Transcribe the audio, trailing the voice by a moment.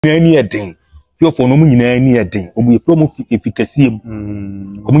Any edding. Your for no mean any edding. Or we from if you can see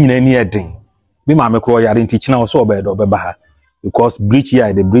him. Coming any edding. Be my McCroy are in teaching our so bad or bebaha. Because breach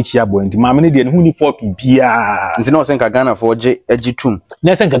here, the breach here, boy, and mammy did who fought to be a. It's not saying Ghana for G2.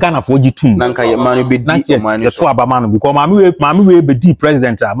 Let's say Ghana for G2. Nanka, your money be not your money. You're so abamano because mammy will be the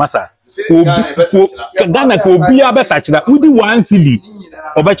president, Massa. Ghana could be a best such that would do one CD.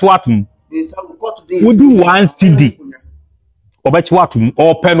 Or bet what? Would do one CD. Or bet what?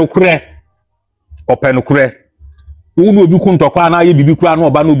 Or penocre. Or penocre. Who will be contoquana, you be crown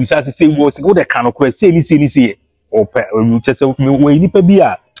or bano besides say was good a canocre, say any. Or just way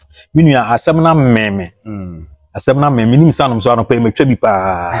nipabia. Meaning a seminar meme. A seminar meme, meaning son, so I don't pay my tribute.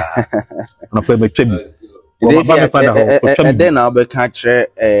 No pay my tribute. Then I'll be catch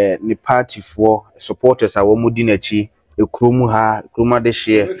the party for supporters. I won't do a Krumuha, Kruma de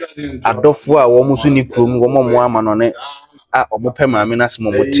share. A dofua, almost any Krum, woman on it. Ah, or Mopema, Minas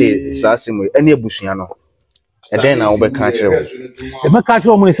Momote, Sassim, any Busiano. And then I'll be catch her. The Macacho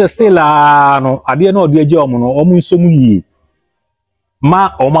almost says, no, I didn't know the German or almost so me.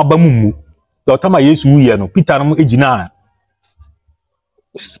 Ma or ma bamumu. The time I used to Peter Ejina.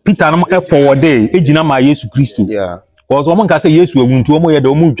 Peter no forward day, Ejina ma Yesu Christo. Yeah. Because someone can say yes, we won't to omo the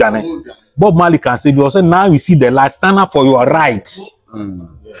omu jane. Bob Marley can say because now we see the light, stand up for your rights.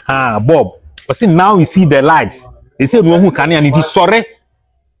 Bob. But see now we see the lights. They say no who can and it is sorry.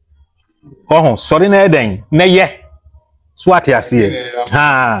 Oh, sorry na den. Na ye. Swat ya see.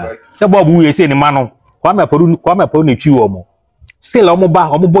 Say Bob we say the man kwame poru ne twi omo. Say la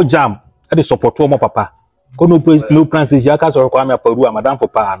omo bo jam. E dey support omo papa. No Francis Jacques or Kwame Peru, Madame for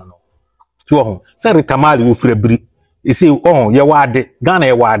Pan. So, Sir Kamali will free bri. You see, oh, ye wade,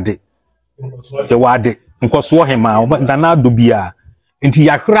 Ghana wade. Ye wade, and cause war him out, but Dana Dubia. And he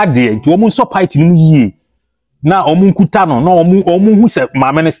accrade to almost so fighting ye. Now, Omunkutano, no Omu who said,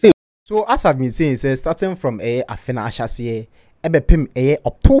 Mamma say. So, as I've been saying, starting from Afena Ashasi, Ebepim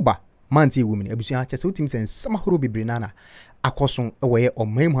October, Manti women, Ebusia, Chesutim, and Samahurubi Brinana. Akoson away or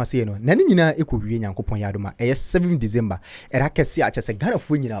mem has no nani nyina ekowie nyankopon yadoma 7 December era kese a chese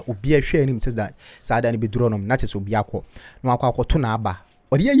garafo nyina obi a hwe anim says that saada ne bedronom na chese obi akọ no akọ na aba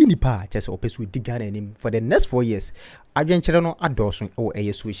odi ayi nipa chese opesu di Ghana anim for the next 4 years adwenkyere no adoso o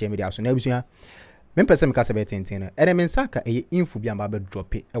social media so na abusua mempese me kasa betenten no ere men saka info bi amba be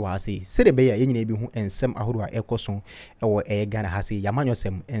drop e wa ase sere be ya nyina bi hu ensem ahoro a ekoso e Ghana ha se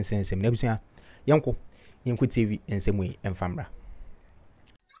yamanyosem ensensem na abusua yanko Yinku TV ensemwe enfamra.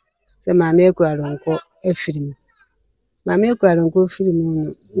 Se mama Akua Donkor efiri. Mama Akua Donkor efiri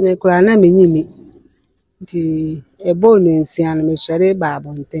mu ne kura na menyini. Nti ebo no nsia no me hwere ba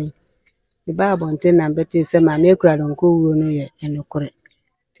abonten. Me ba abonten na bete se mama Akua Donkor wuo no ye enokore.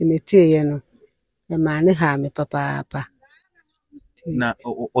 Ti metie ye no e ma ne ha me papa. Na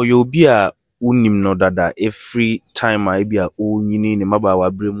oyobi a unim no dada every time I be a unyini ne maba wa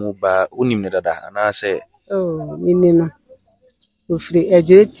bremu ba unim ne dada ana se oh minino ofri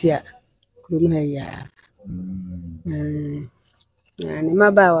edwetia krum ha ya na ne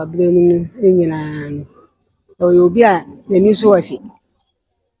maba wa bremu no enyina no oyobi a nani so wasi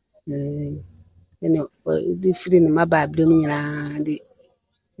ene obi fri ne maba bremu nyina de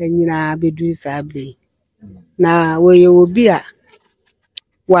enyina bedu sa bre na we obi a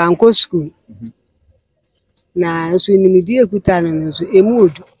wanko school na so nimidi ekuta no so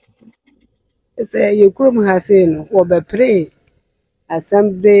emuodu say ye krom ha say no wo be pray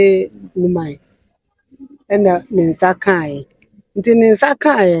assembly woman ena ninsa kai nti ninsa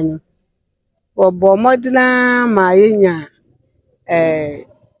kai no obo modina ma yenya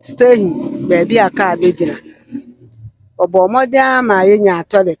stay baby aka begina obo modina ma yenya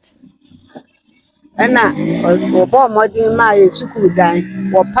toilet ena obo modina ma ye sukuru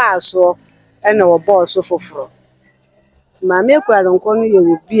dan wo pass so ena obo so foforo Mama Akua Donkor no ye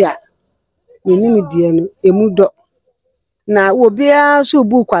obi a nini die no emudo na obi a so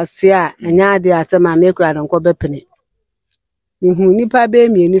bu kwase a anya ade ase Mama Akua Donkor bepene mihu nipa be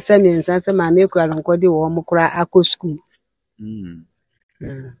mieni se miensa se Mama Akua Donkor de wo mokora akọ school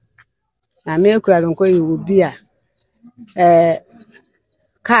Mama Akua Donkor ye obi a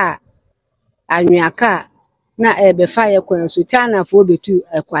ka anwea ka na ebefa ye kwan so China fo betu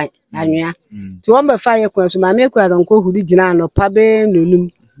ekwan anwea ti won befa ye kwan so Mama Akua Donkor hudi gina no pa be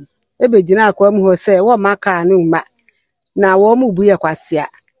nonum ebe gina akwa mu ho se wo maka no ma na wo mu bu ye kwase a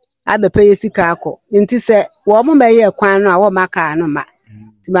abepe ye sika akọ nti se wo mu meye kwan no a wo maka no ma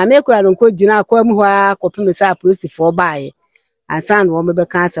ti Mama Akua Donkor gina akwa mu ho akọpem se police fo baaye ansan wo me be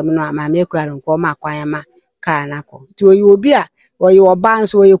kan asem no Mama Akua Donkor ma kwan ma ka na akọ ti oyi obi a oyi oba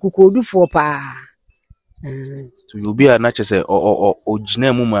nso oyi kukodufo pa So you be a natural say or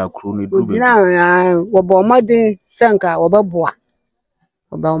gina mu ma kro no dru be. Ogyina wo bo modern sanka wo beboa.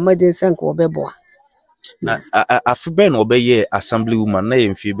 Wo ba modern sanka wo beboa. Na afi be na obeye assembly woman na ye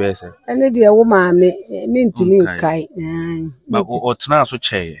mfi be say. Ene de wo maame mintimi kai. Ba o tena so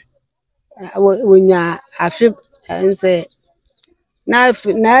cheye. Wonya afi ense na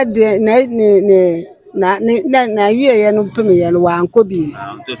de na wie ye no peme ye no wanko bi.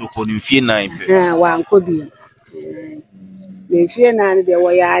 Ah, to ko ni mfi 9 pe. Wanko bi. Na fie na ne de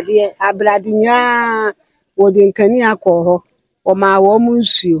wo ya ade abrade nyina wo de nkani akọ ho o ma wo mu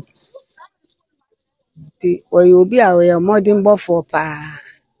nsuo ti wo yo bi a wo ye modern bofo pa.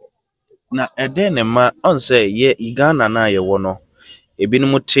 Na ede ne ma on say ye Ghana na ye wo no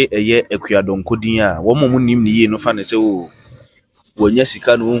ebinom te eye Akua Donkor din a wo mo nim ne ye no fa ne se o wonya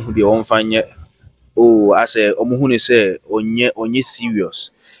sika no hu de won fa nye o ase omo hu ne se onye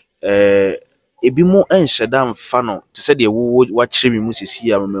serious ebi mo enhyeda mfa no te se de wo kire mi mu sisi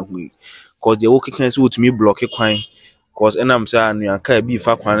ya mahu yi cause de wo kikan se wotumi block kwan cause enam say anu aka bi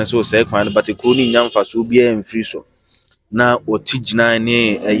fa kwan so say kwan but ekro ni nya mfa so bia mfiri so na otigina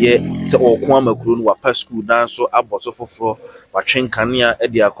ne eye se okon amakro no wapa school dan so aboso foforo watwenkanea e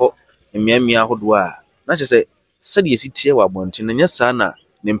de akọ emiamia hodo a na che se de esi tie wa bonti na nya sa na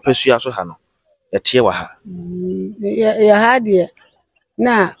ne mpasua so ha no e tie wa ha Ya hade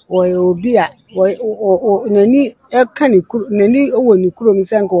na wo obi a wo nani e kan nani wo ni kuro mi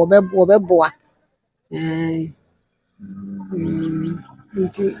sanka wo beboa.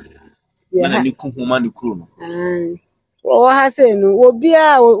 Nti na ni kuhuma ni kuro no wo ha se no obi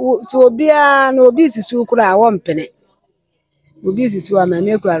a so obi a na obi sisu kuro a wo mpene obi sisu a ma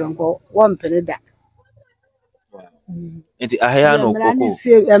me kwaro nko wo mpene da. enti ahaya no koko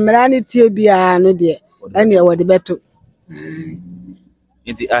Emra ni tie bia no de ene wo de beto.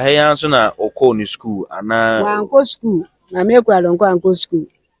 enti ahaya so na okọ ni school ana Wanko school na me kwaro nko anko school.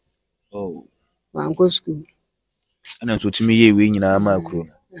 oh Wanko school. ana so timi ye we nyina ma kuro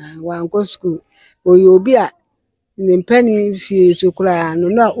Wanko school oyi obi a ne mpani fie so kura no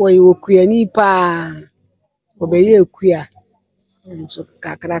na oyi okuani pa obeye ekua nso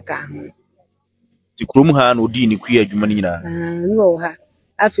kakraka ho ti krom ha na odi ni kua adwuma ni nyina no ha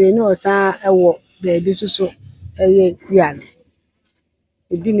afi no sa ewo beebi so eye kua no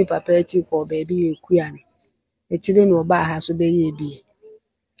edi ni papa echi ko beebi ekua no echire no ba ha so beye bi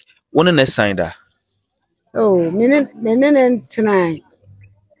wona na sign da oh menene ntrai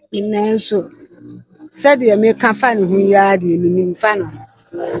inenso said ye me ka fa ne hu ya de minim fa no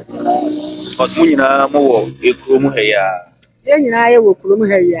cause mu nyina mo wo ekrom ha ya ye nyina ye wo kurom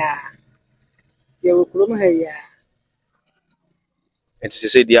ha ya ye wo kurom ha ya enti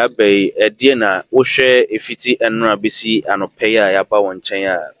se dia bai de na wo hwe efiti enra besi anope ya ya ba won chen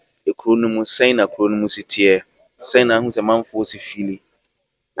a ekro no mu sign na kro no mu sitie sign na hu se manfo si fili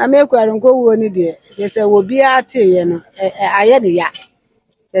na me kwaro nko wo ni de se wo bi ate ye no aye de ya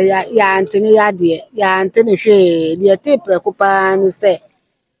se ya antene ya de ya antene hwe de te preko pa ni se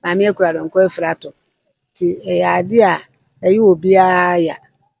na me kwaro nko efrato ti ya de a ayi obi a ya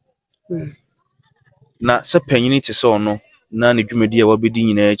na se panyini te se ono na ne dwumadi a wabedi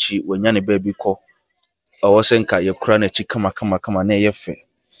nyina achi wanya ne ba bi kọ awo se nka ye kura na chi kama na ye fe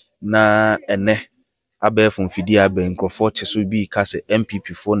na ene abefo mfidi abe nkrofo te so bi ka se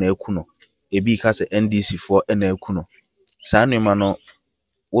MPP fo na akuno ebi ka se NDC fo na akuno saa nema no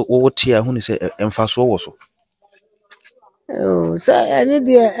wo tie a hu ni se emfaso wo so oh so ani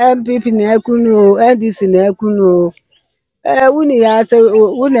de MPP na akuno NDC na akuno wuni ya se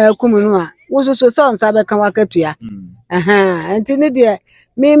wuna akumu no a wo so so nsa be kan wakatua nti ne de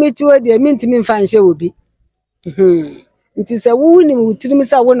mi ti wo de mi ntimi mfa nhye obi nti se wo ni wutirim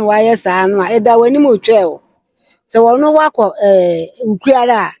se wo ne wa ye saa no a eda wani mo twa o se wo no wakọ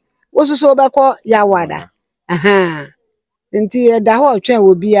ukuara wo so be ko ya wada nti eda ho twa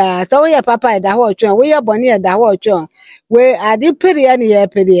obi a se wo ye papa eda ho twa wo ye bone eda ho twa we ade pere ya ne ye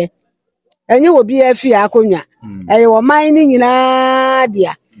pere enye obi ya fi akonwa eye wo man ni nyina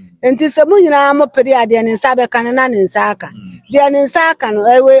dia nti se mu nyina mo pere ade ne nsa be kan na ne nsa aka de ne nsa aka no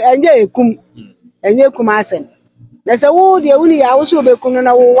enye ekum asem na se wo de wuni ya wo so be kun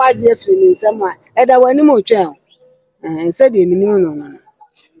na wo waje afiri ne nsam a eda wani mo twa se de minim no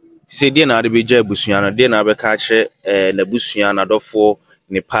se die na ade be gya busua no de na be ka kire na busua na dofo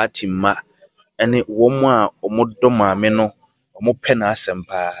ne party ma ene wo mo a omodo maame no omo pe na asem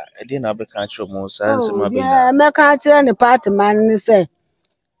pa de na be ka kire mo sa nsem abenya me ka kire ne party man ne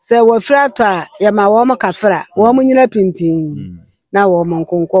se wo frato a ye ma wo mo kafra wo mo nyina pintin na wo mo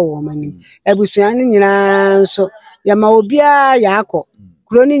nkonko wo manim abusua ne nyina nso ye ma obi a ya akọ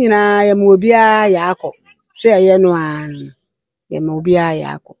kuro ni nyina ye ma obi a ya akọ sɛ ɛyɛ no a yɛma obiara yɛ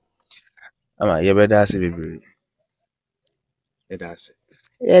akɔ. Ama yɛbɛda ase bebree. Yɛda ase.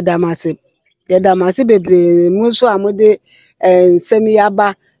 Yɛda mo ase bebree mu nso a mode nsɛm yi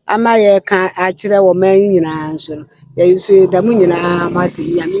aba ama yɛka akyerɛ wɔ man yi nyinaa nso no. Yɛyi nso yɛda mo nyinaa mo ase.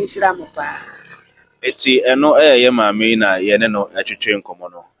 Nyame nhyira mo paa. Eti ɛno ɛyɛ maame yi na yɛne no atwetwe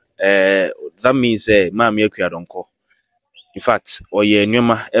nkɔmmɔ no. That means maame Akua Donkor. In fact, ɔyɛ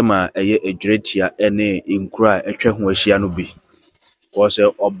nneɛma ɛma ɛyɛ adwuretia ɛne nkura ɛtwa ho ahyia no bi.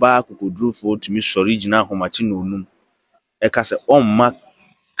 Wɔsɛ ɔbaa kokodurufo tumi sɔre gyina ahomakye na onum. Ɛka sɛ ɔmma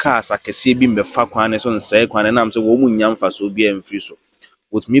cars akɛseɛ bi mbɛfa kwan ne so nsɛe kwan ne nam sɛ wɔn mu nya mfasoɔ bi amfiri so.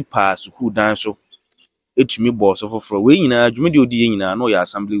 Wɔtumi paa sukuu dan so etumi bɔ so foforɔ. Wei nyinaa dwumadi odi yɛ nyinaa na ɔyɛ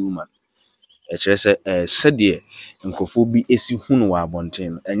assembly woman. Ɛkyerɛ sɛ sɛdeɛ nkurɔfoɔ bi esi hunu wɔ abɔnten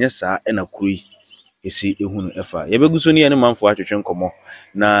no ɛnyɛ saa ɛna kuro yi esi ehunu ɛfa. Yɛbɛgu so ne yɛne manfo atwetwe nkɔmmɔ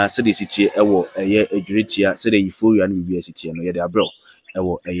na sɛdeɛ sitie ɛwɔ ɛyɛ adwuretia sɛdeɛ euphoria no biribi asitie no yɛde abrɛw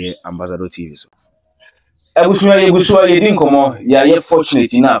ɛwɔ ɛyɛ Ambassador TV so. Abusua yɛdi nkɔmmɔ yɛayɛ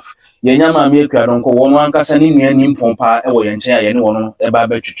fortunate enough yɛnya maame Akua Donkor wɔn ankasa ne nua ni mpɔmpa ɛwɔ yɛn nkyɛn a yɛne wɔn ɛba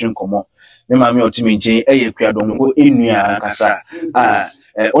abɛtwetwe nkɔmmɔ. Me maame ɔtumi nkyɛn ɛyɛ Akua Donkor enua ankasa a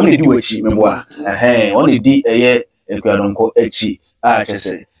ɔne di wɔakyi meboa ɔne di ɛyɛ Akua Donkor akyi a kyerɛ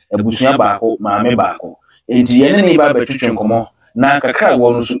sɛ abusua baako maame baako enti yɛne ne ba abɛtwetwe nkɔmmɔ na kakra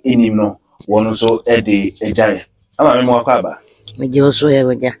wɔn nso enim no wɔn nso ɛde agyae ama me mo akɔ aba megye wo so yɛ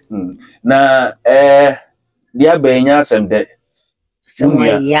wagya na dia bɛnya asɛm dɛ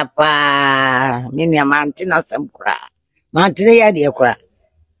sɛm ya paa me nua mante na asɛm koraa mante ne yɛ deɛ koraa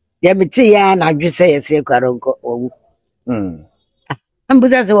deɛ mete yɛ na adwe sɛ yɛsɛ Akua Donkor wawu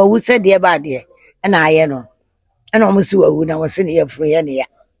ambusa sɛ wawu sɛ deɛ ba deɛ ɛna ayɛ no ɛna ɔmo si wawu na wɔse ne yɛforo yɛ ne ya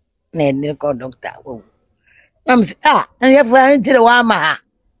na ɛne kɔ doctor wawu na mo sɛ na yɛforo yɛ nkyerɛ wɔama ha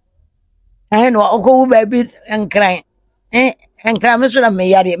ɛne na ɔkɔwu baabi nkran nkran me so na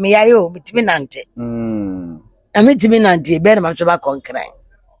meyare o metumi nante na metumi nante bɛɛ na maso ba kɔnkran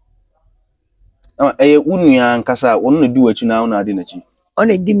ɛyɛ unua nkasa ɔno na di wakyi na ɔno ade n'akyi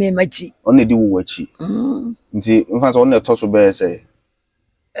ɔno di me machi ɔno di wo wakyi nti mfa so ɔno ɛtɔ so bɛɛ sɛ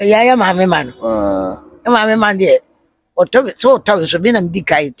ya maame ma no maame ma deɛ ɔtɔ so ɔtɔ so bi na mdi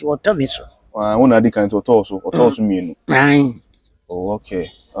kai ti ɔtɔ me so ɔno adi kan ɔtɔ so mienu oh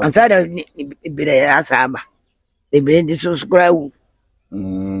okay ansa da bere asaba bere di so skra wu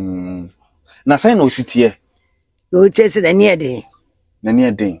na sai na ositie o chese na ne de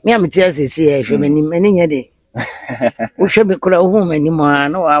me am tie sesi e hwe mani mani nye de o hwe me kura hu mani mo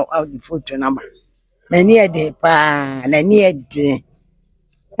na wa di photo number mani de pa na ne de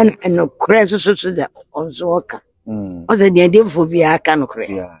en kura so da onzo oka o se de fo bi aka no kura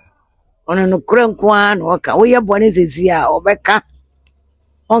ono no kura nko a na oka wo ye bone sesi a obeka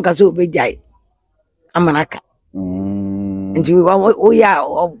onka so obejai amanaka nti wo ya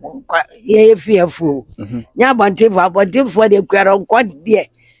ye fiafu nya abontifo de Akua Donkor de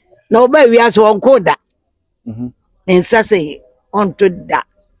na oba wiase wonko da nsase onto da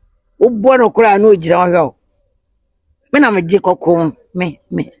wo bo no kura na ogira wo me na me je kokko me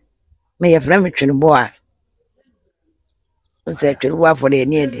ye frame twene bo a nse twene bo afọ de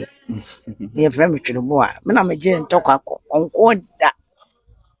ne de me ye frame twene bo a me na me je ntokwa onko da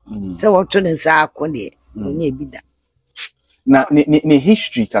se wo to ne sa akọ de onye bi da na ne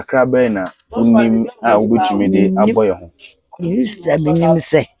history kakra bɛɛ na unim a wobɛtumi de abɔ yɛ ho history benim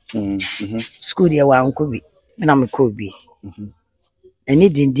sɛ school deɛ wankɔ bi na mekɔ bi ɛne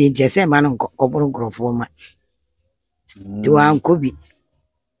dindin kyɛ sɛ ma no kɔboro nkurɔfoɔ ma nti wankɔ bi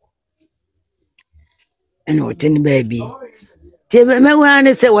ɛne ɔte ne baabi nti mɛwura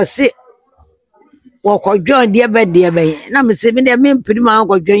ne sɛ wɔse wɔkɔdwɔn deɛ bɛyɛ na mesɛ me deɛ mempiri ma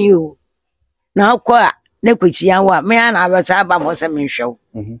wɔkɔdwɔn yi o na akɔ a ne kwakyia wa me ana abasa ba mo se me hwew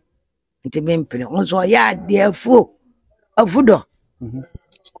nti me mpene nso ya ade afudo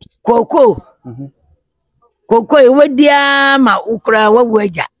koko e wadia ma ukra wawu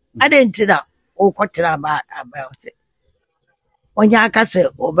aja ade ntina ukotra ba se onya aka se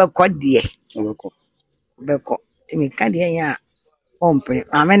obekọ de obekọ timi ka de ya ompene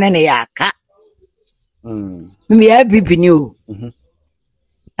amene ne ya aka me ya bibini o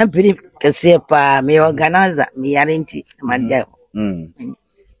ampiri kese pa me organizer me yarinti madia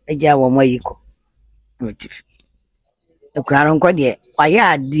eja wo mo yiko motif Akua Donkor de waya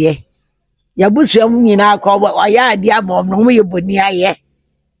ade ya busua mu nyina akọ waya ade ama no mo ye boni aye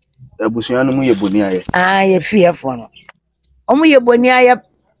abusua no mu ye boni aye ye fiefo no omo ye boni aye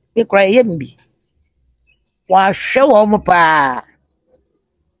me kra ye mbi wa hwe wo mo pa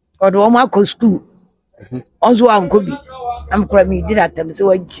odo wo ma ko school onzo anko bi am kra mi di atam se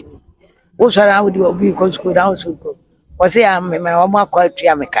waji What's around with you because go down so go. Was I am my mama quite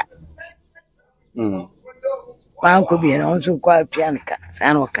Yamaka. My uncle be an also quite Pianica,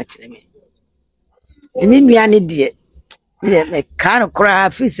 San or catching me. The mean dear. Yeah, me kind of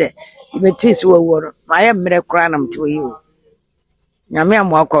cry, fish. You may taste water. I am mere cranum to you. Yammy, I'm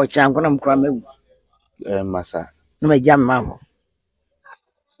walk out, I'm going to cram Massa. no my jam mamma.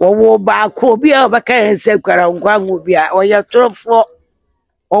 Or back, will be over can say, Quarang will be or your 12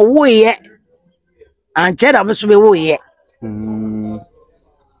 or we yet. And Cheddar must be we yet.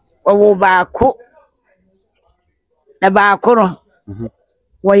 Or back, the back corner.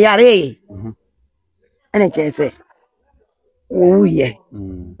 Why are and it can say, oh, yeah.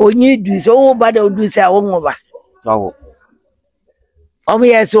 Oh, you do so, but I'll do so over. Oh,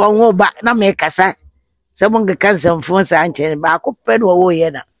 Yes, one more back, not make a sign. Someone can cancel phones and change back up and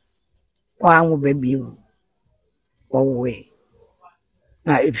away. One will be one way.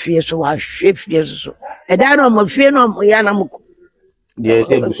 Now, if you so, I shift years so. And I don't fear no Yanam. yes,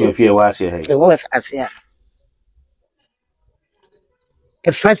 if you was here. It was as here.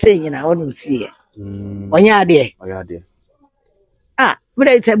 A first thing in our own see. When you're there. Oh, yeah, dear. Ah, but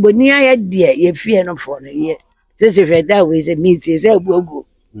I said, but near a dear, you fear no for a year. This if I that way, it means it's a go.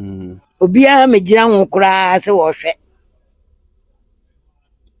 Obia me jam cry, so was it.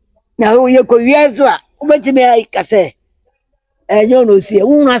 Now you could hear so, but me I say, and you know, see,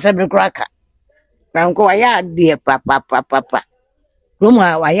 who has a cracker. Ranko, I dear papa.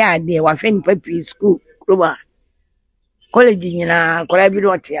 Roma, why dear, was in Pepe school, Roma. College in a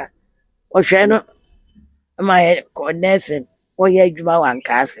collaboratia, or Shano, my nursing, or ye Juma and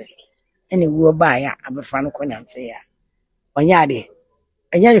Castle, and you will buy a fan conan say. On yadi,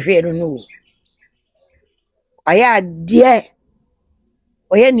 and yan fear to know. I dear.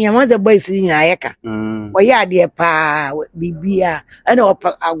 O ye ni amada boy si na yeka o ya de pa bibia ana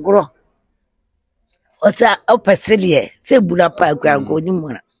agro o sa o pasile se bula pa kwa go ni mo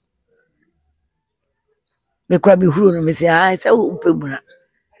na me kwa mi huru no me se ai se o pe bula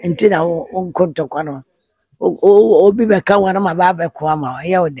enti na o nkonto kwa no o bi be ka wana ma ba be ko ma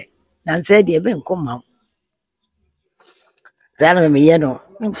ya o de na se de be nko ma zana me ye no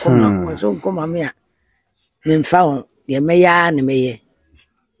nko ma so nko ma me a me mfa o de me ya na me ye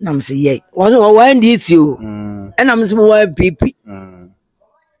nam se ye one this you and I'm so one pipi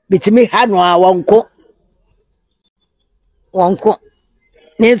bitimi ha no a wonko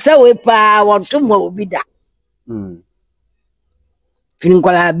ne se we pa wonto mo obi da fin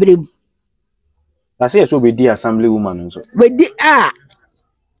kola brim I say so be the assembly woman so be di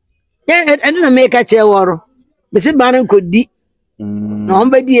and na make a che woro be se ban ko di no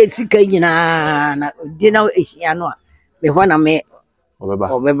be di esika nyina na di na ehia no a be ho na me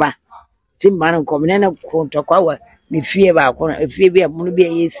obeba timban ko me na ko to kwa me fie ba ko na fie bi amu bi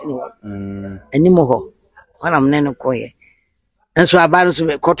yesi ni ho anim ho na me na ko ye enso abaro so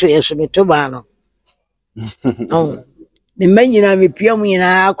be koto ye so be to ba no oh me manyina me pia mu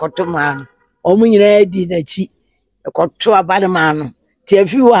nyina koto ma no o mu nyina di na chi koto abade ma no ti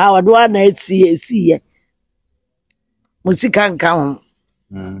afi wo ha odo na esi ye musika nka ho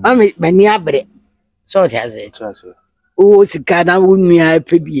mani abre so taze o sika na wo nua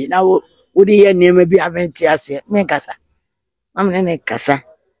pebie na wo de ye nema bi aventi ase me kasa mamne ne kasa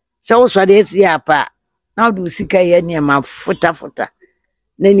se wo so de esi apa na wo sika ye nema futa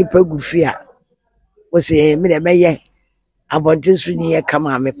na ni pagufi a wo se me de meye abonte su ni ye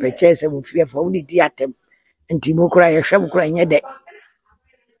kama me peche se wo fie fo wo di atem enti mo kura ye hwem kura nye de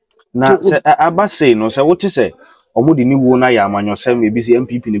na se aba sei no se wote se omo de ni wo na ya amanyosem ebi se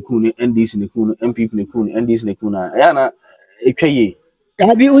MPP ne ku ne NDC ne ku ne MPP ne ku ne NDC ne ku na ya na etwaye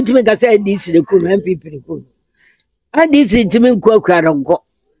abi ultimate ka se NDC ne ku ne MPP ne ku NDC timi nku akura ronko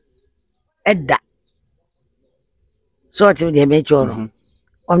eda so ati de me choro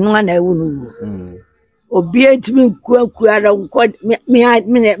onu na ewu nu obi etimi nku akura ronko me ade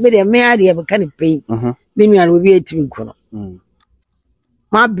me kan pay me nua obi etimi nku no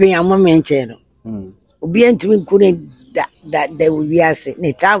ma ben amo me nche no obi etimi nku ne da obi ase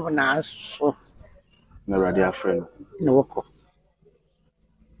ne tawo na so na radio friend no woko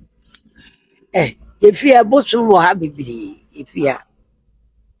if you bosu wo ha bibiri if you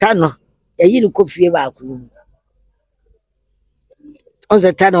tano eyi ni kofie ba ku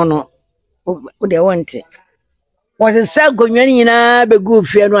onse tano no o de wonte was sa gonwa nyina be gu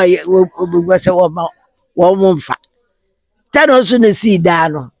fie no obegwa se wo mo mfa tano so na si da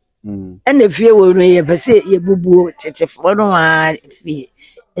no ene fie wo no ye pese ye bubuo tetefo no a fie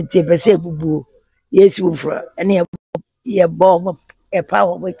ete pese bubuo yesi wo fra ene ye bo e pa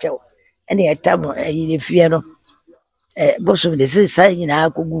wo chew ene ye tamo ye fie no bosu de se sa nyina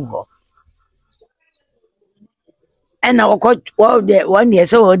akogu ho ɛna wɔde wɔn deɛ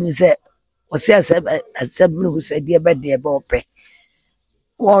sɛ wɔn sɛ wɔsi asɛm no sɛ deɛ bɛ ɔpɛ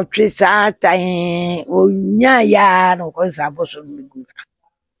wɔtwe saa tan onya ya na wɔkɔ nsa aboso no gu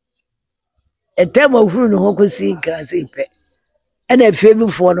ɛtɛm ohuru no ho kɔsi nkira sɛ pɛ ɛna efie bi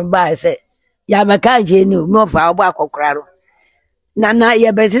foɔ no baa sɛ yamɛka gye ni o mi ɔfa ɔbɔ akɔkora no na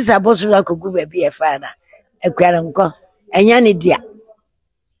yɛbɛsisa aboso no akɔgu baabi ɛfa na ɛkura nkɔ ɛnya ne dia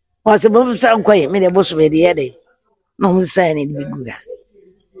wɔsɛ bɔm sa nkɔ yɛ mi de aboso bɛ de yɛ de na wɔn sa ne bi gu ha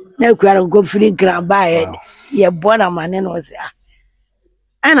na ɛkura nkɔ firi nkira baa yɛ bɔ na ma ne na ɔsɛ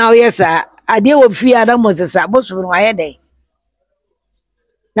ana oyɛ saa adeɛ wɔ firi adam ɔsɛ saa aboso no ayɛ de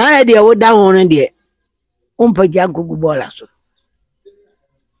na na deɛ woda ho no deɛ wompagya nkɔgu bɔɔla so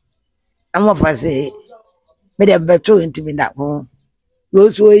amɔfa sɛ mede bɛto ntimi da ho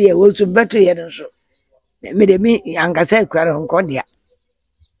wɔsu oyɛ wɔsu bɛto yɛ no so mede mi ankasa akura nkɔ dea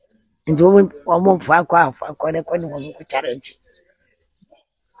nti wɔn mfa akɔ ne kɔ ne wɔn kɔ challenge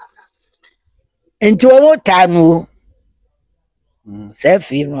nti wɔn taa no sɛ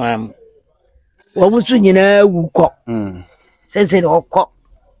fi no am wɔn so nyinaa wu kɔ sɛ na ɔkɔ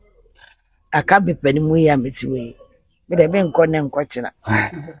aka bepɛ ne mu yɛ amesiwe yi mede bɛ nkɔ ne nkɔ kyena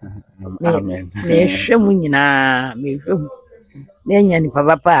me hwɛ mu nyinaa me hwɛ mu na anya nipa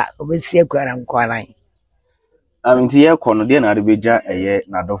papa a obesi akura nkɔ anan nti yɛ kɔ no deɛ na ade bɛgya ɛyɛ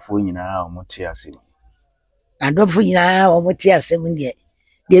n'adɔfo nyinaa a wɔn te ase n'adɔfo nyinaa a wɔn te ase mu deɛ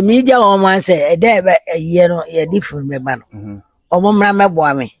mi gya wɔn ma sɛ ɛdɛ ɛbɛ ɛyɛ no yɛde funu bɛba no wɔn mmara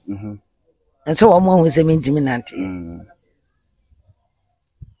mɛboa me nso wɔn ho sɛ mi ntumi nante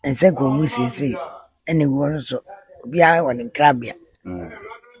nse ko mu sisi ene wo so obiara wɔ ne krabia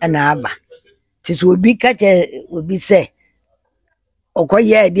ɛna aba ti so obi ka che obi sɛ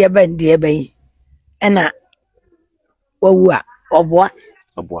okoye de ba ndie ba yi ɛna wawu a ɔboa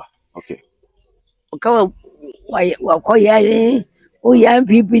okay ka wakoye o ya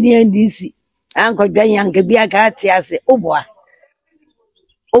pipi ni ndisi anko dwan yanka bia ka ate ase oboa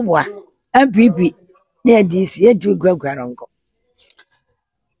pipi ni ndisi etu gwagwa ronko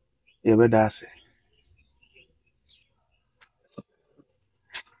yɛbɛda ase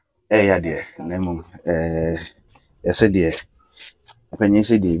ya deɛ na mmom yɛsɛ deɛ apanyin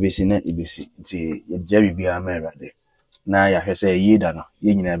sɛ deɛ ebesi na ebesi nti yɛgya biribiara ma Awurade na yɛahwɛ sɛ yɛyie da no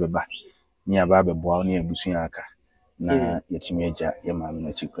yɛn nyinaa bɛba ne yɛaba abɛboa wo ne yɛabusua aka na yɛtumi agya yɛ maame no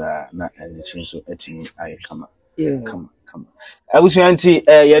akyi koraa na ɛnekyi nso atumi ayɛ kama abusua nti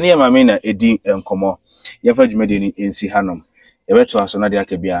yɛne yɛ maame na ɛdi nkɔmmɔ yɛmfa dwumadi no ɛnsi hanom yɛbɛto aso na de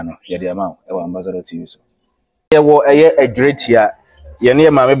aka bia no yɛde ama wo ɛwɔ Ambassador TV so yɛwɔ ɛyɛ adweretia yɛne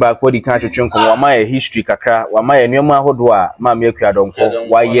yɛ maame baako di kan twetwe nkɔmmɔ wama yɛ history kakra wama yɛ nneɛma ahodoɔ a maame Akua Donkor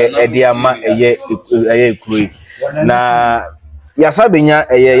wayɛ ɛde ama ɛyɛ kuro na yɛasa benya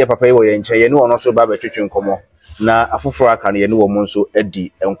ɛyɛ yɛ papa yi wɔ yɛn nkyɛn yɛne wɔn nso ba bɛtwetwe nkɔmmɔ na afoforo aka no yɛne wɔn nso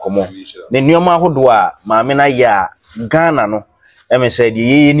adi nkɔmmɔ ne nneɛma ahodoɔ a maame na yɛ a Ghana no ɛmɛ sɛ deɛ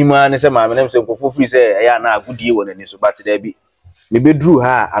yɛyɛ nim a ne sɛ maame na sɛ nkɔfo firi sɛ ɛyɛ ana agodie wɔ n'ani so ba te dɛ bi me bedru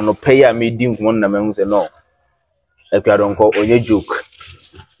ha anɔpɛ yi a me di nkɔmmɔ na mahu sɛ no Akua Donkor onye joke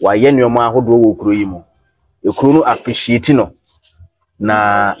wayɛ nneɛma ahodoɔ wɔ kuro yi mu ekuro no appreciate no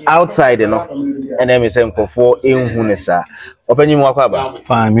na outside no ɛna me sɛ nkɔfo enhu ne saa ɔpanyi mu akɔ aba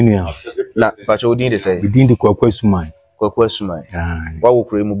fine minua na pacho odin de sɛ bidin de Kwaku Asuman wa wo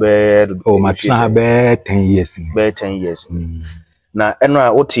kuro mu bɛ o ma tena bɛ 10 years bɛ 10 years na ɛno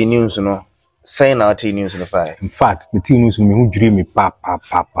a wote news no say na wote news no fa in fact me tea news me hu dwiri me pa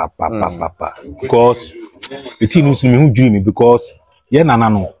because me tea news me hu dwiri me because ye nana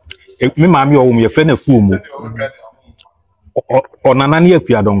no me maami o me yefre na fu mu o nana ne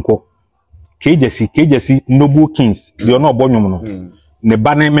Akua Donkor kejesi noble kings de ono obonwom no ne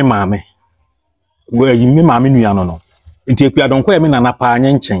ba ne me maami we yi me maami nua no nti Akua Donkor ye me nana pa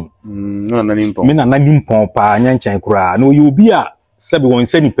anya nchen me nana nimpon pa anya nchen kura na oyi obi a sebe won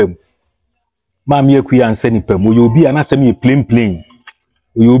sanipam maami Akua ansanipam oyi obi a na sem ye plain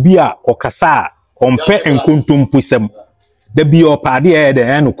oyi obi a okasa ompe enkontompusem da bi opade e de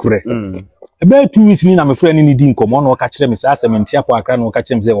en kure about 2 weeks ni na me friend ni di nkomo na o ka kire me say asem ntia kwa akra na o ka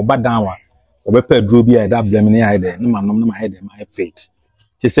kire me say oba dan wa obepa duro bi a da blame ni ai de ni manom na ma head my faith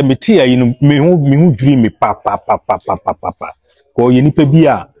che se me tie yi no me hu dwiri me pa ko ye nipa bi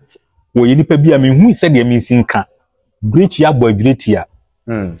a me hu se de me nsinka breach ya boy greatia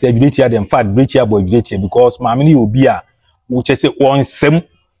say greatia dem fat breach ya boy greatia because ma me ni obi a wo che se won sem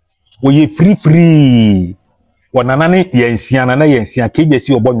wo ye free wanana ne yensia na yensia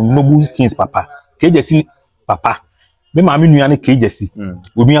kejesi obonum noble kings papa kejesi papa me maame nua ne kejesi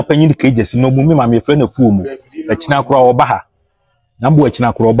onua panyin ne kejesi noble me maame fre na fuo mu akina kora oba ha na mbo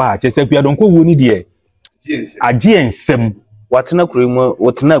akina kora oba ha chese Akua Donkor wo ni de agye ensem watena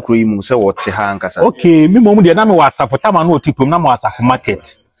kuro yi mu se wote ha ankasa okay me mom de na me wasafo tama no otipom na me wasafo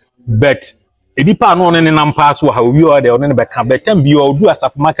market but edipa no ne nam pass wo ha owi o de one ne beka betam bi o du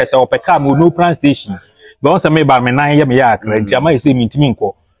asafo market o peka me no plan station be on se me ba me nan ye me ya akra nti ama se mintimi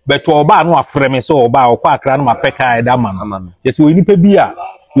nko but o ba no afre me se o ba o kwa akra no mapeka e da ma just wo nipa bi a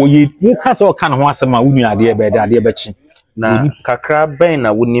wo ye wo ka se o ka no ho asema wo nu ade e be da ade e be chi na kakra ben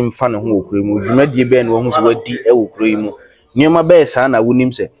na wonim fa ne ho okuro mu dwumadie ben wo hu se wadi e okuro yi mu niema be sa na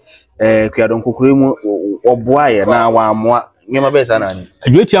wonim se Akua Donkor okuro mu oboa ye na wa amoa niema be sa na ni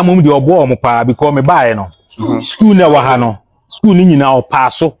adweti amom de oboa mo pa because me baaye no school na wa ha no school ni nyina o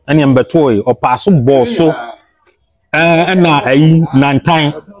paaso ene mbetoy o paaso boso na ayi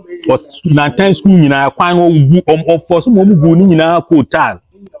nantan school nyina kwan o force mo mu gu ni nyina ko tal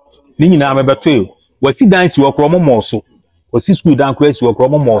ni nyina mebetoy wasi dance wo kro mo moso wasi school dan kwesi wo kro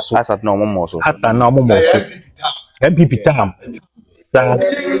mo moso asat na mo moso ata na mo moso MPP tam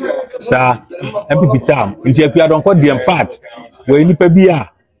sa MPP tam nti Akua Donkor de in fact we nipa bi a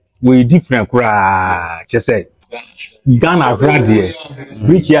we different kra chese Ghana grade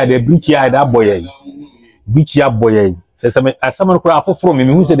bridge here that boy beach ya boy chese me asama kra afoforo me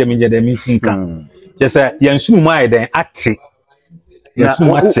hu se de me je de me sinka chese yansunu mai den ate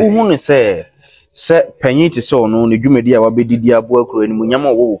yansunu ate hu ne se panyi ti se ono ne dwumadi a wabedidi abo akuro ni mu nyama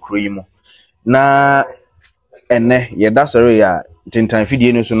wo kuro yi mu na ene ye da sori ya tintan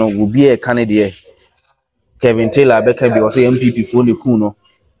fidie no so no wo bi e kan de Kevin Taylor abeka bi o se MPP fo ne ku no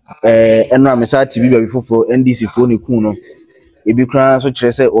enra mesa TV bi foforo NDC fo ne ku no ebi kra so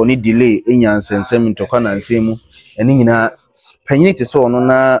kire se oni delay enyansensem ntokwa na nsemu ene nyina panyi ti se ono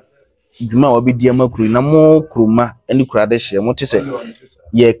na dwuma wabedi amakuru na mo kuruma ene kurade hye mo te se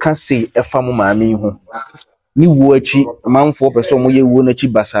ye ka se efa mo maame ho ni wo achi manfo person mo ye wo na chi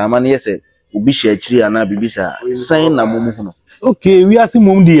basa ma na ye se obi hye akiri ana bibisa san na mo mu ho no okay we are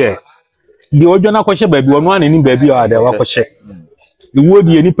mom de ojo na kwhye baabi ono ana ni baabi a da wakwhye iwo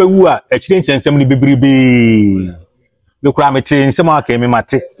de nipa wu a akiri nsensem ni bebrebe le kura mete nsem aka me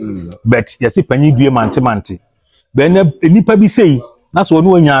mate but yesi panyi due mante be na nipa bi sei na so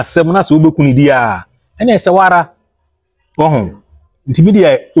no anya asem na so obekuni di a ene se wara ohun nti bi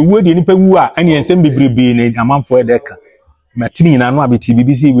de iwo de nipa wu a ene nsem bebrebe na amanfo edeka matini nyina no abeti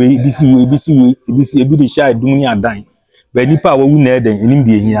BBC ebi de sha dum ni adan be nipa wawu na eden enim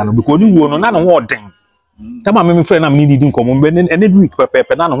de ehia no because ni wo no na no ho den tama me friend na me ni di nkomo be ene week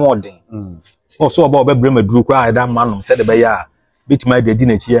pepe na no ho den so about be brema duru kwa da manom se de be ya betima de di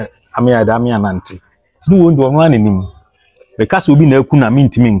na chi ame ya da ame anante tinu wo ndo no anenim be ka se obi na aku na me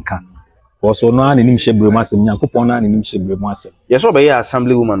ntimi nka so no anenim hye brema asem nyankopon na anenim hye brema asem yeso be ya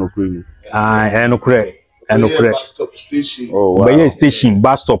assembly woman okuru eno kure oh be ya station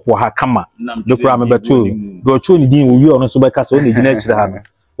bus stop wa hakama de kura me beto do cho ni din wo wi ono so be ka se o na gina kire ha no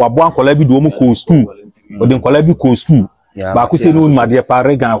wa bo ankola bi do mu ko school o de ankola bi ko school ba ku se no ma de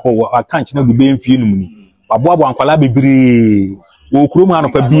pare gan ko akanchi na gbe mfie no mu ni ba bo ankola bebiri wo kuro mu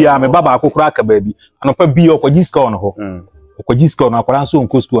anopa bia me baba akokura aka ba bi anopa bia okoji ska ono ho okoji ska ono akwara so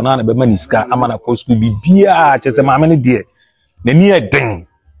onko school na be mani ska ama na ko school bia chese ma me ne de na ni eden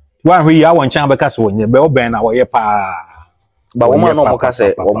wa hwe ya won chan be ka so nye be oben na wo ye pa ba wo ma no mo ka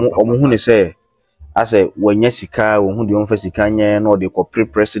se omo hu ne se ase wanya sika wo hu de on fa sika nye na de ko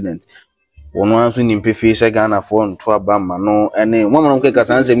president wono anso ni mpefe se Ghana fo nto aba ma no ene mo mo nke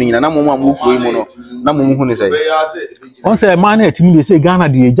kasa nsem ni nyina na mo mo amukuro mu no na mo hu ne se on se man na etimi de se Ghana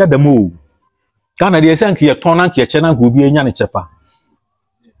de eja dem o Ghana de se anke ye ton na anke ye che na obi enya ne chefa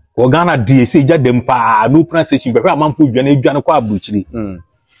o Ghana de se eja dem pa no translation be hwa manfo dwane kwa abuchiri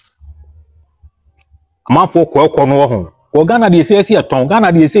manfo ko no ho o Ghana de se ye ton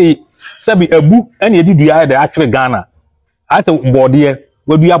Ghana de se sabi abu ene ye didua de atwe Ghana ate bode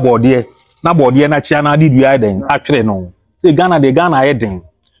wadua bode na bode na chia na didua den atwe no se Ghana de Ghana ye den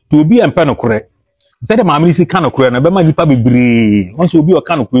to obi empe no kore se de maamini si kan no kore na be ma nipa bebre won se obi o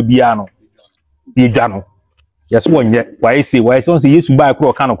kan no kore bia no ye dwa no yes wonye why say won se Yesu ba kore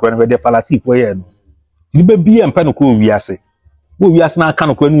o kan no kore no de falasi fo ye no ti be bia empe no kore wiase wo wiase na kan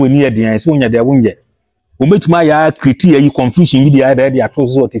no kore no woni ye den se wonya de wonye o metuma ya kriti yi confusion bi de de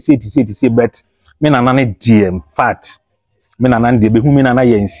atozo te say but me na na ne DM fat me na na de be hu me na na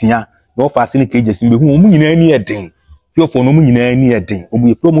ye nsia no fa se ne keje be hu o mu nyina ni eden fi ofo no mu nyina ni eden o mu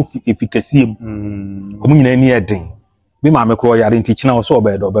efro mu efikasiem o mu nyina ni eden be ma me kro yare nti kina wo so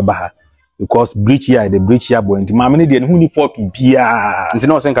obe do be ba ha because breach here boy nti ma me ne de hu ni for to bia nti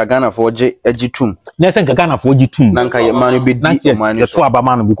na o se nka Ghana for agitum na se nka Ghana for agitum na nka ye ma no be di o ma no so aba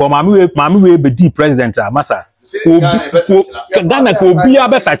ma no because ma me we be di president a masa Ghana ko bia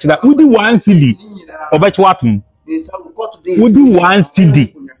be sachira udi 1 cedi obechi watum wodi one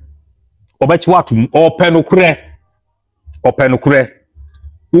CD obechi watum openokure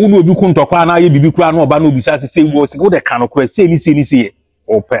wonu obi kuntokwa na ye bibi kura na oba na obi sase say wo se wo de kanokure say ni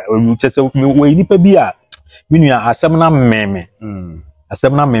ope chese we nipa bi a minua asem na meme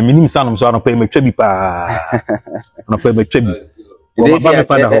asem na meme ni misanom so anopa metwa bi pa anopa metwa bi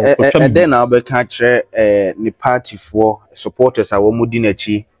then na be ka kire ni party for supporters a wo mudi na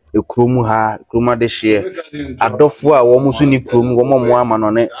chi ekromu ha kroma de hye adofo a wo muso ni krom wo mo ama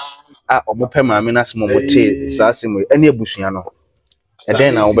no ne a omo pe maame na semo mote saasemo ene abusua no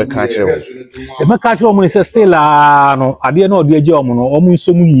then na wo be ka kire wo e me ka kire wo mo se sela no ade na ode age omo no omo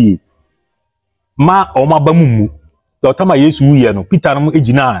nsom yie ma omo abamumu dotama Yesu wuye no Peter no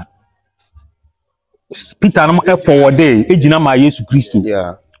ejina forward ejina ma Yesu Kristo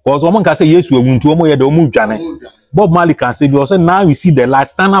because omo nka say Yesu awuntu omo ye de omo dwane Bob Marley can say because now you see the light,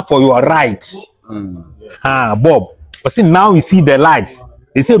 stand up for your right. Bob. But see now you see the light.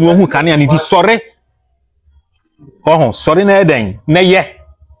 They say no who can and it is sorry. Oh, sorry na den. Na ye.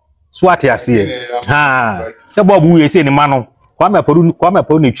 So what you see? Say Bob we say ni mano. Kwa me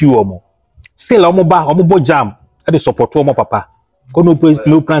poru na twi omo. Say la omo bo jam. E dey support omo papa. Ko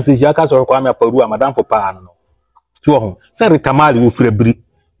no plan say aka so kwa me poru madam for pa no. Twi omo. Say retamali wo frabri.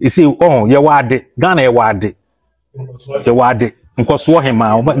 They say oh ye wade. Ghana ye wade. The wade nkoso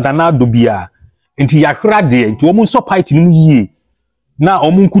hema dana do bia enti yakra de enti omu so fight ni yie na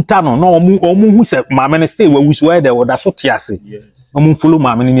omu nkuta no na omu hu se maame ne say wa wiso e de woda so tiase omu follow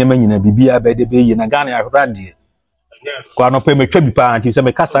maame ne nyema nyina bibia be de be yi na Ghana yakra de kwa no pe metwa bi pa enti se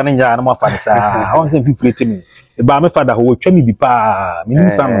me kasa ne nya na mo fa ne sa won se fifrete me e ba me fada ho twa mi bi pa me nim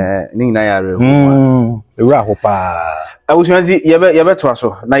sa no ni nyina yare ewura ho pa awusuanti yebe to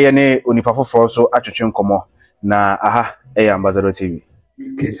aso na ye ne onipa foforo so atwetwe nkomo na aha Ambassador TV.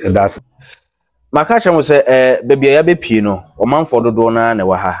 That's Makacha mo se baby ya be pie no omanfo dodo na na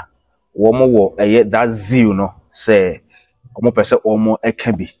wa ha wo mo wo that zeal no se omo pese omo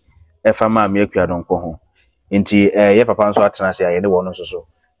eka bi efa ma me Akua Donkor ho nti ye papa nso atena se aye ne wo no so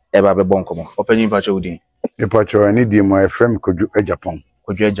ba be bonko mo opanyin pacho udin e pacho ani di mo efrem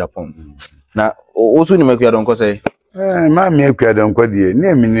koju Japan na osu ni Akua Donkor se ma me Akua Donkor die ne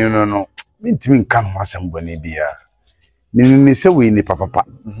emini no mintimi nka no asembone bia minni se we ni papa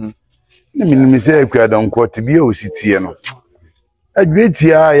ne minni se Akua Donkor tibia ositie no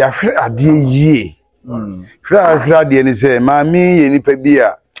adwetia ya hwe ade yie hwe ade ni se ma mi ye nipa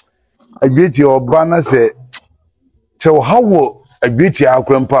bia adwetia oba na se hawo adwetia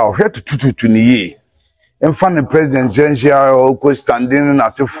akrampa hwe tututu ni yie emfa ne presidential o ko standing na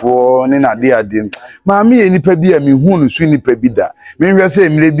sefo ne na ade ma mi ye nipa bia mi hu no su nipa bi da mi hwe se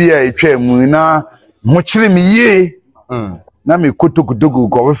emire bia etwa mu na mo kire mi yie na mi kotokutoku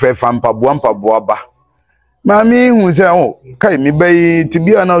ko fe fa mpaboa ba ma mi hu se kai mi bai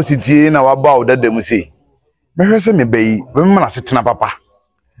tibia na ositie na wa ba odada mu se me hwe se mi bai be ma na setena papa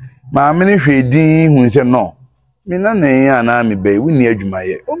ma mi ne hwe din hu se no mi na ya na mi bai wuni adwuma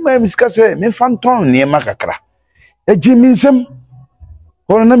ye o ma mi sika se mi fanton ne makakra eji mi nsem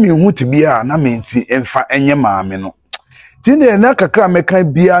ko na mi hu tibia na mi nsi emfa enye ma mi no tinde na kakra meka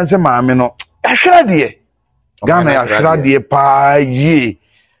bia nse ma mi no ahwera de Ghana ya hwera pa ye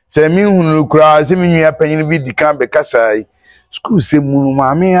se mi hunu kura se mi nua panyin bi dikan be kasai school se mu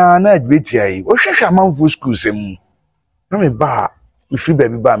maame a na adweti ai o hwehwe amanfo school se mu na me ba mi free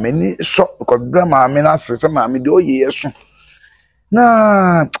baby ba me ni so ko dra maame na se maame de oye yeso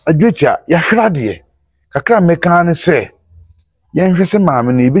na adweti ya hwera de kakra meka ne se ye hwehwe se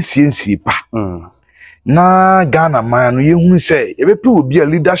maame no ebe siensie pa na Ghana man no ye hunu se ebe pe obi a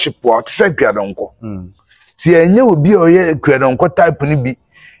leadership wa te se Akua Donkor si enye obi o ye Akua Donkor type ni bi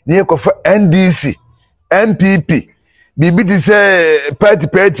ni ekofa NDC MPP bibi ti se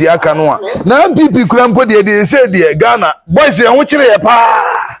party aka no a na MPP kura mpo de se de Ghana boys e ho kire ye pa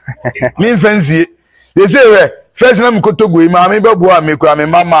mi fancy de se we first na mkotogo ma me be bo a me kura me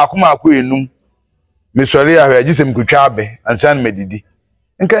mama akoma akọ enum me sori a hwe gisem kutwa abe ansan medidi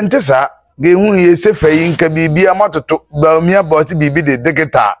nka ntesa ge hu ye se fayi nka bibi amatoto ba mi about bibi de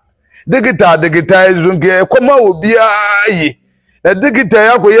digita izunge koma obi ayi na digita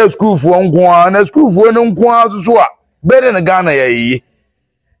ya ko ya school fo nko na school fo no nko so a bere na Ghana ya yi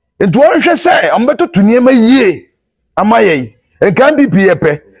nto hwe sai ambeto tuniema yie amaye nka MPP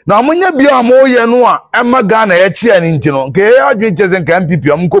yepe na amunya bia amoye no a ema Ghana ya chia ni ntino nke adwe cheze nka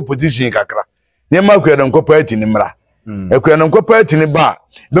MPP amko position kakra ne ma Akua Donkor party ni mra Akua Donkor party ni ba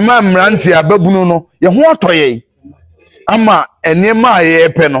be ma mranti ababunu no ye ho otoye ama enema ye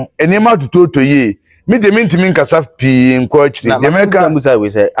epe no enema tutoto ye me de mentimi nkasa pi nko achiri de meka musa we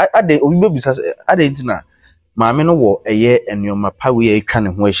say ade obi be bisa ade ntina maame no wo eye enoma pa we atwa ne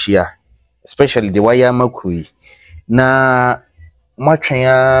ho ahia especially the wire makui na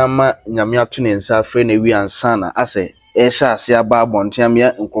matwen ma nyame ato ne nsa afre na wi ansana ase sha ase aba abonte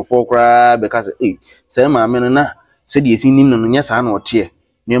amia nkofo kra be ka se se maame no na se de esi nim no nya sa na ote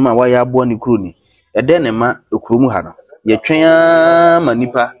nyoma wire abo ne kuro ni ede ne ma okurum ha no ye twen ma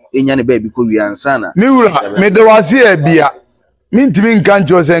nipa enya ne ba bi ko wi ansana ni wura me de wase abia mintimi nka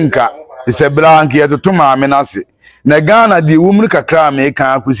ncho se nka se bra nka yetoto maame na se na Ghana de wumru kakra me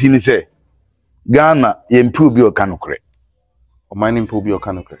kan akusi ni se Ghana ye improve bi o kanokre o mine improve bi o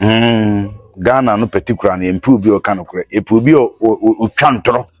kanokre Ghana no particular na improve bi o kanokre improve bi o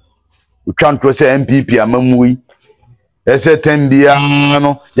twantro se MPP amamui ese tembia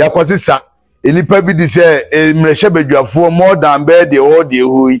no yakosisa enipa bi di se mrehye badwafo more than be the all the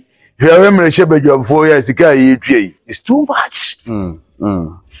hoyi hwe mrehye badwafo ya sika yi tue it's too much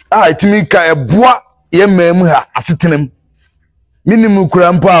itimi ka eboa ye mamu ha asetenem minimum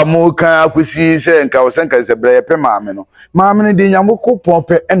kura mpa mo kan akosi se nka wosenka se bra ye pe maame no de nyankopon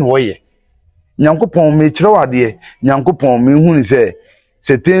pe ene woye nyankopon me kire wade nyankopon me hunu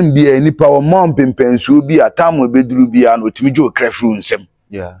se tembia nipa wo mom pempensuo bi atamo beduru bia no otimi jo krafru nsem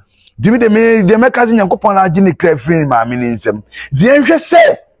dimi de me kazi nyankopon la agi ni krafru maame ni nsem di enhwe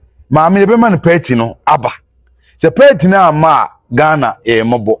se maame de be man party no aba se party na ama Ghana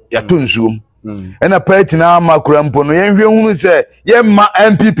mobo ya to nsuom ena party na ama kura mpo no yenhwe hunu se ye ma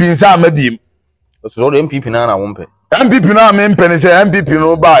MPP nsa amabiem so the MPP na wompe MPP na me mpene se MPP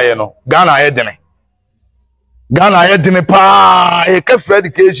no baaye no Ghana ye dene pa ye ka free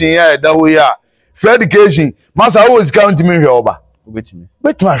education ya da ho ya free education masa wo zika ntimi hwe oba betimi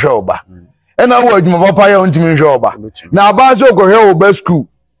hwe oba ena wo adwuma papa ya ntimi hwe oba na aba se okohwe oba school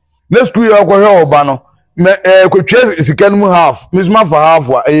na school ya okohwe oba no me kwetwe sikan mu half misma for half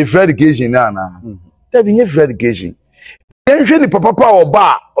wa free education na da bi nye free education yenhwe ni papa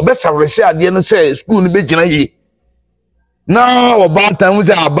oba obesawrese ade no se school no be gina yi na oba tan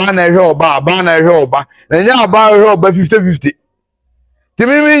se aba na hwe oba na nya aba hwe oba 50-50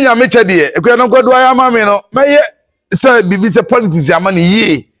 timimi nya meche de ekwe no kwado ya ma me no meye se bibi se politics ya ma ni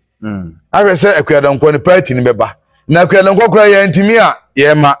yi ahwe se ekwe do nkwo ni party ni beba na ekwe no kwakura ya ntimi a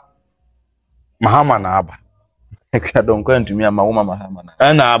ye ma Mahama na aba ekwa donkwa ntumi ama wo Mahama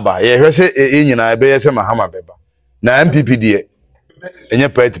na na aba ye hwe se nyina ebe ye se Mahama beba na MPP die enye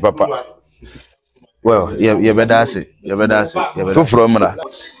party papa well ye bedase to from na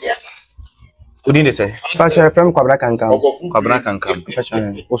udi ne say fashion from kwabra kankam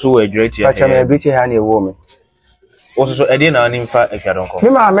oso we adwreti fashion me briti ha na ewo me oso so ede na ani mfa ekwa donkwa me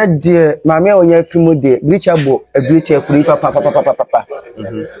ma me die ma me onya fimu die briti abo briti akuri papa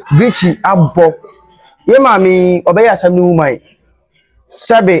briti abo ye ma mi obeya assembly woman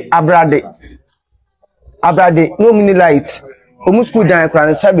sabe abrade no mini light omu school dan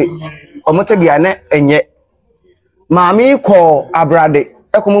kran sabe omote bia na enye ma mi ko abrade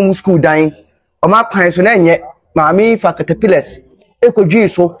ekomo mu school dan oma kwan so na enye ma mi fa caterpillars ekodwi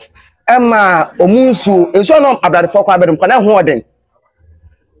so ema omunsu enso no abrade fo kwa bedem kwana ho oden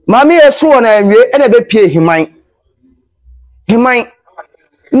ma mi eso na enwe ena be pie himan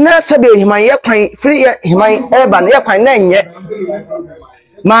na sabe himan ye kwan free ye himan eba na ye kwan na enye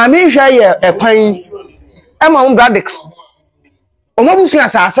ma mi hwa ye ekwan ema bradix omobusu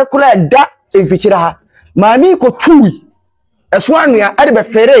asase kula da efichira ha ma mi ko tui eso anua ade be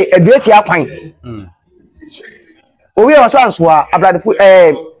fere aduati akwan owi o so ansoa abladefu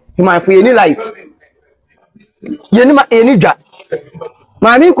himan fu yeni light yeni dwa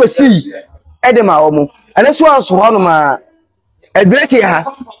ma mi ko si ede ma omo ane so ansoa no ma aduati ha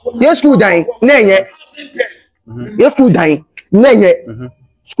ye school dan na enye school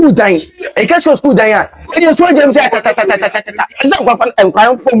dan e ka school dan ya e dey to James ta eza kwa fa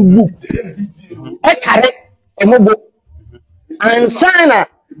enkwan from book e kare e mobo ansana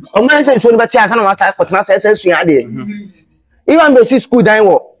o man say so ni beti asa na wa ta kotena say sua de e wan be school dan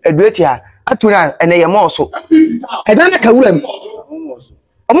wo eduati ha atuna ene ye mo so e dan ka wuram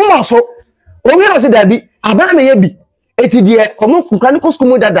o mo so o wi na se da bi aba na ye bi eti de o mo kukra ni ko school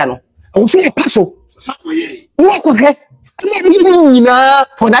mo dada no o so e paso wo ko he na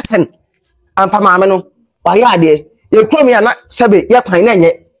for that thing ampa maame no wa ya de ye kromi na sebe ye kwan na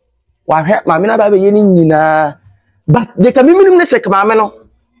nye wa hwe maame na ba be ye ni nyina but de ka miminim ne se ka maame no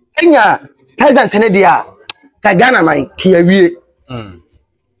enya president ne dia ka Ghana man ki awie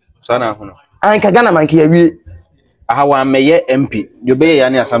sana hono an ka Ghana man ki awie aha wa meye MP de be ya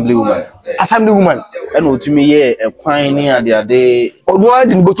ni assembly woman e na otumi ye ekwan ni ade odwa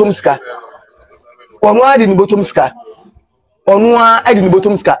de ni botom ska ono adi ni bottom ska ono adi ni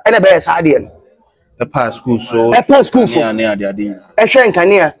bottom ska ene be sa de a pass school so ne ade ade hwe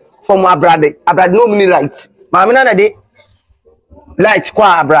nkania from abrade no mini light maame na de light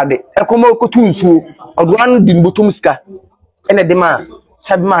kwa abrade ekomo kotu nsuo odo an di ni bottom ska ene de ma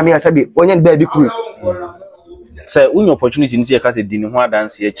sabi maame asabi onye nda bi kuru say unyo opportunity nti e ka se di ni ho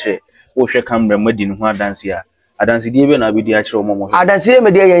adanse e kire wo hwe camera ma di ni ho adanse a adanse die be na be di a kire omo adanse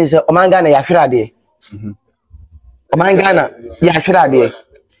me de yen se omanga na ya hwere ade omanga ya hwere ade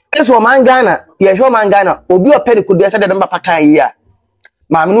eso omanga na ya hwe omanga na obi opere kudu ese de mbapa kan yi a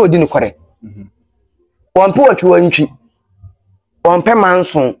maame no odi ni kore wonpe watwe wantwi wonpe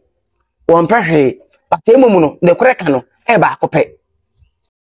manson wonpe hwe atemu mu no de kore ka no e ba akopɛ